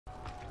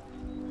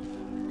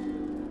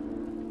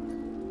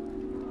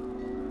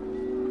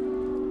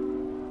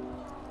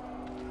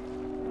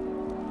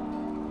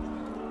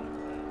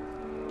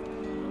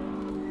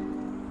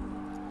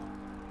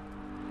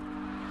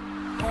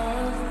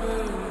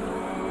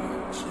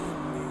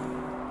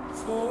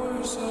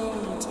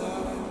so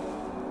tired,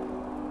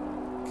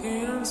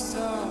 can't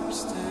stop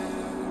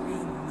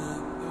staring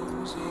at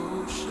those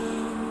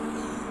oceans,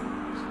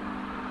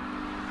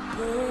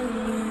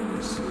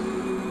 burning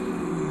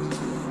seas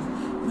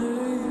and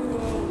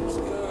made-up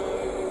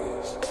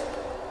skies,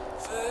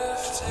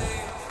 15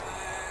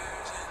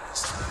 flares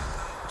inside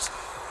those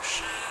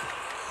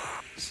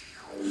oceans.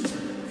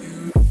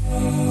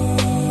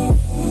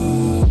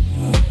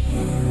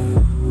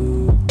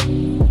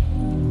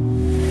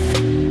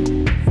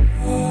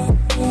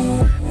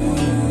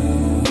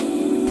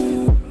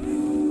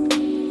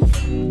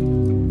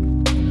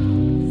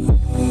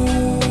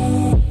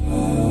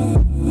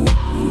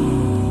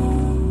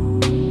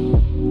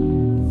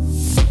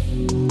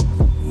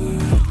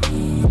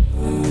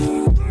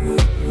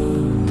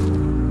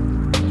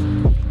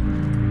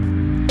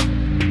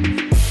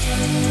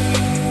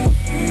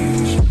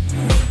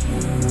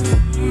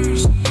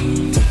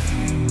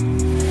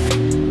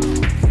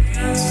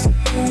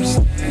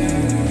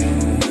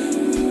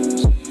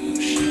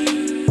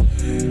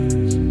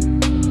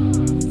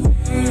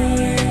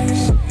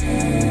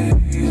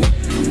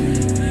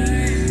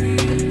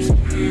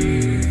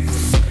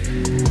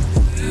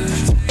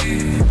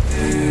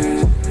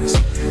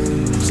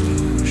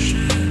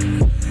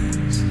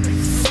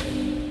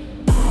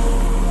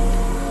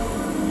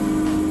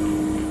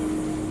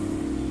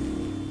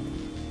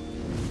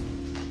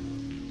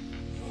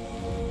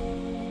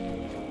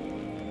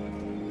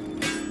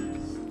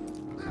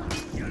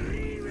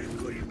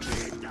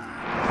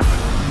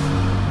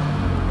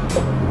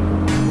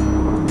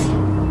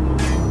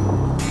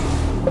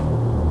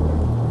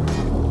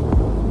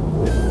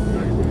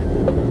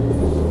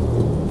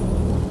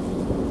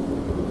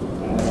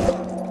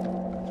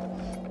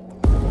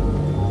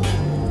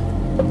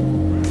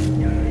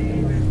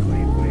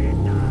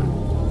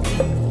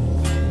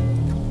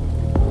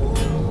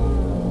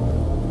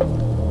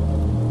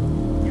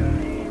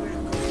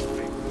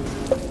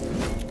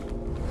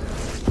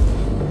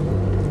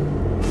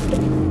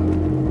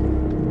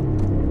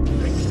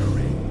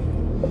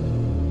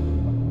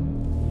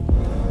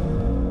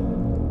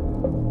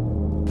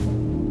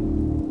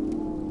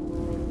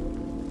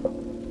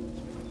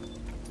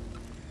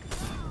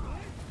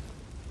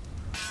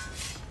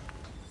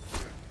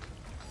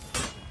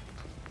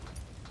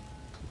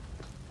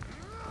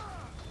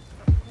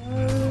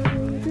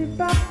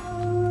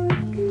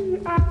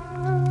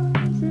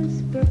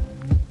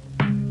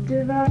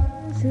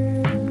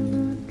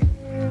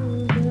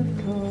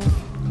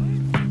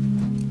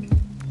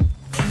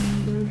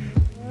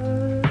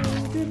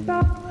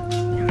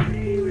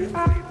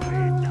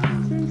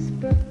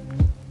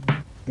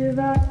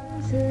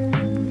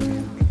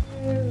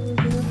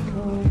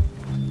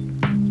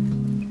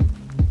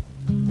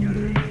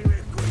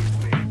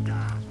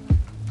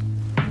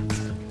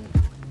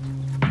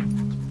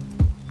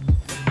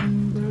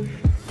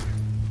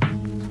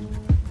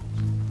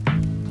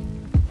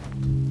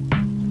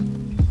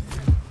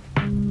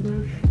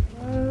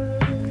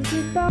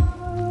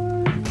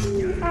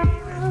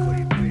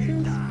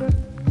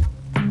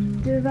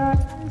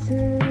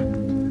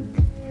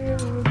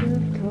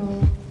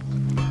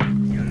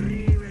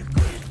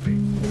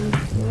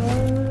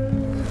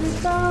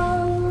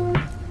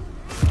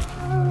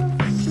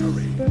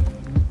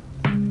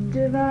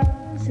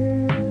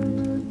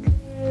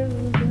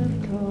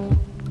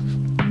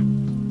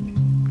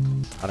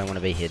 I don't want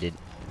to be hitted.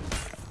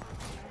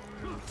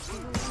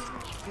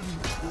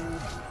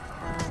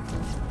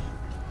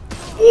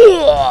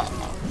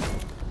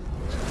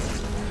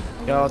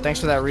 Yo, thanks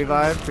for that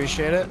revive.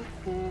 Appreciate it.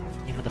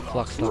 Yeah, but the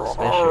flux not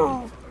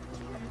special.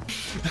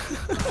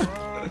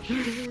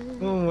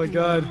 Oh my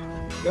god.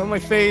 Get on my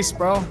face,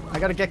 bro. I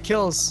gotta get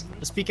kills.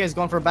 This PK is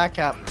going for a back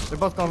cap. They're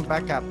both going for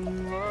back cap.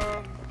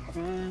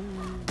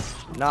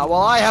 Not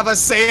while I have a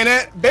say in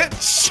it,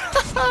 bitch.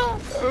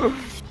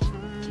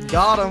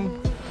 Got him.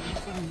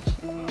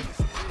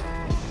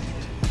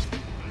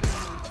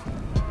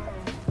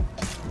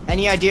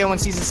 Any idea when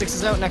season 6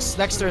 is out? Next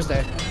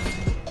Thursday.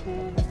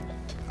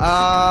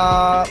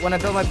 When I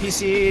build my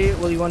PC,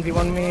 will you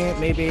 1v1 me?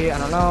 Maybe, I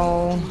don't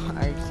know.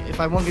 If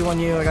I 1v1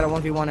 you, I gotta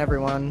 1v1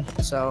 everyone.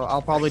 So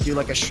I'll probably do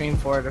like a stream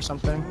for it or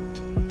something.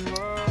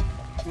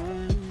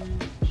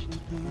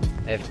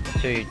 They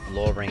have 2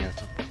 law ringers.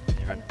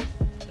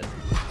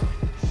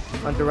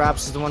 Under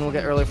Wraps is the one we'll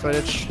get early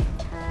footage.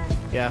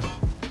 Yeah,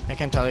 I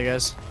can't tell you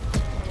guys.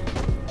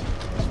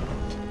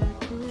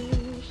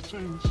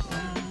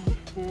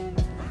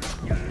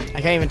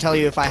 I can't even tell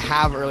you if I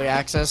have early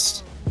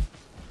access.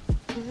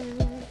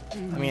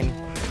 I mean,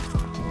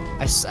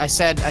 I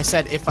said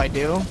if I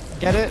do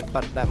get it,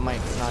 but that might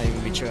not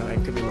even be true. I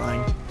could be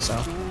lying.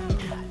 So,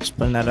 just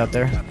putting that out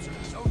there.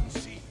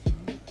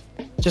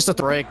 Just a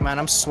break, man.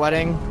 I'm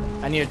sweating.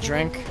 I need a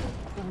drink.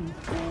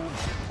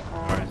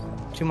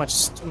 Too much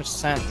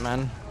scent,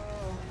 man.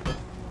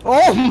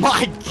 Oh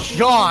my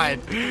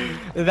god!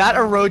 That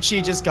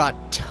Orochi just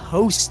got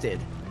toasted.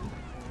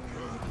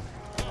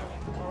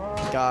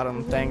 Got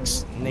him.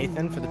 Thanks,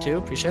 Nathan, for the 2.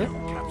 Appreciate it.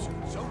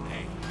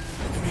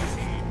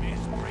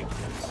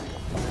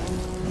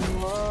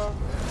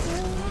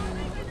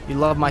 You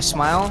love my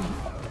smile?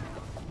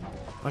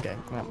 Okay.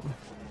 Yeah.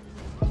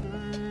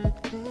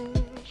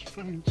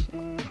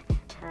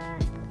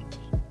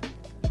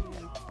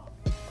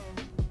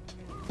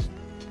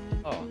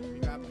 Oh.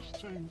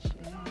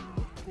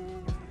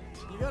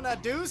 You gonna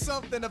do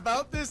something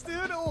about this,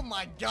 dude? Oh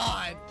my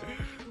god!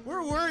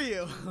 Where were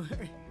you?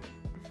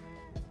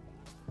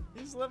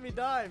 You just let me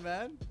die,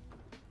 man.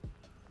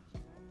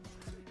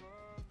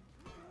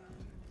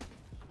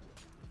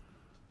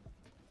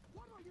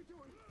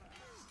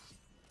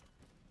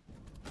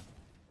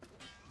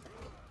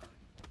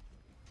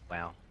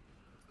 Wow.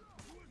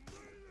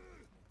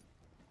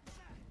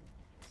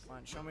 Come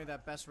on, show me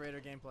that best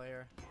Raider gameplay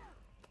here.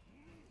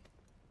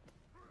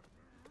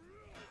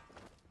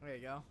 There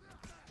you go.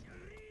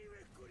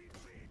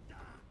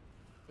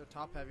 Go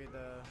top heavy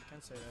the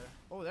Kensei there.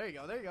 Oh, there you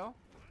go, there you go.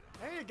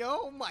 There you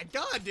go. Oh my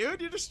god,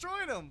 dude, you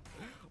destroyed him.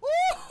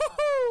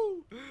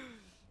 Woo!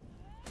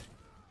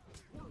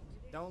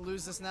 Don't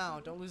lose this now.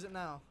 Don't lose it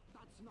now.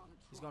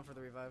 He's going for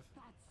the revive.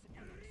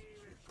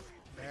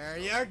 There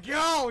you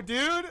go,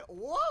 dude.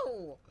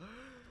 Whoa.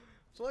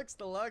 Flex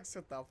Deluxe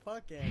with the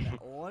fucking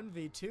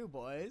 1v2,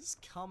 boys.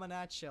 Coming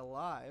at you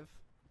live.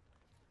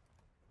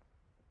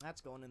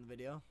 That's going in the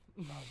video.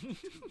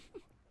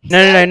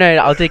 No.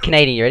 I'll do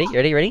Canadian. You ready? You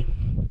ready? You ready?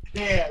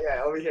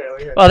 Yeah, over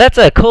here. Oh, that's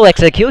a cool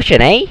execution,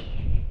 eh?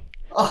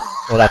 Oh,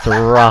 that's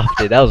rough,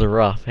 dude. That was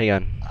rough. Hang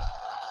on.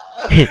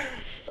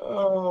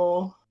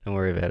 Oh. Don't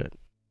worry about it.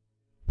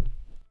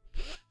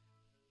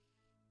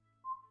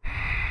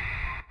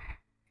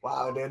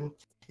 Wow, dude.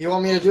 You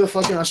want me to do a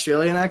fucking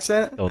Australian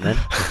accent? Go on, then.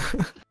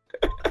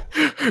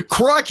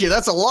 Crikey,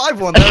 that's a live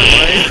one there,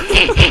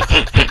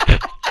 right?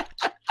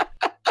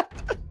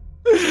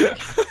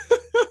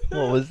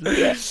 What was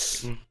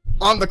that?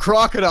 I'm the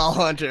crocodile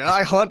hunter.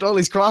 I hunt all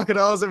these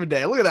crocodiles every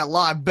day. Look at that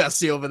live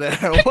Bessie over there.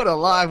 What a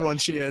live one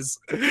she is.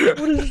 What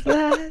is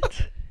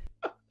that?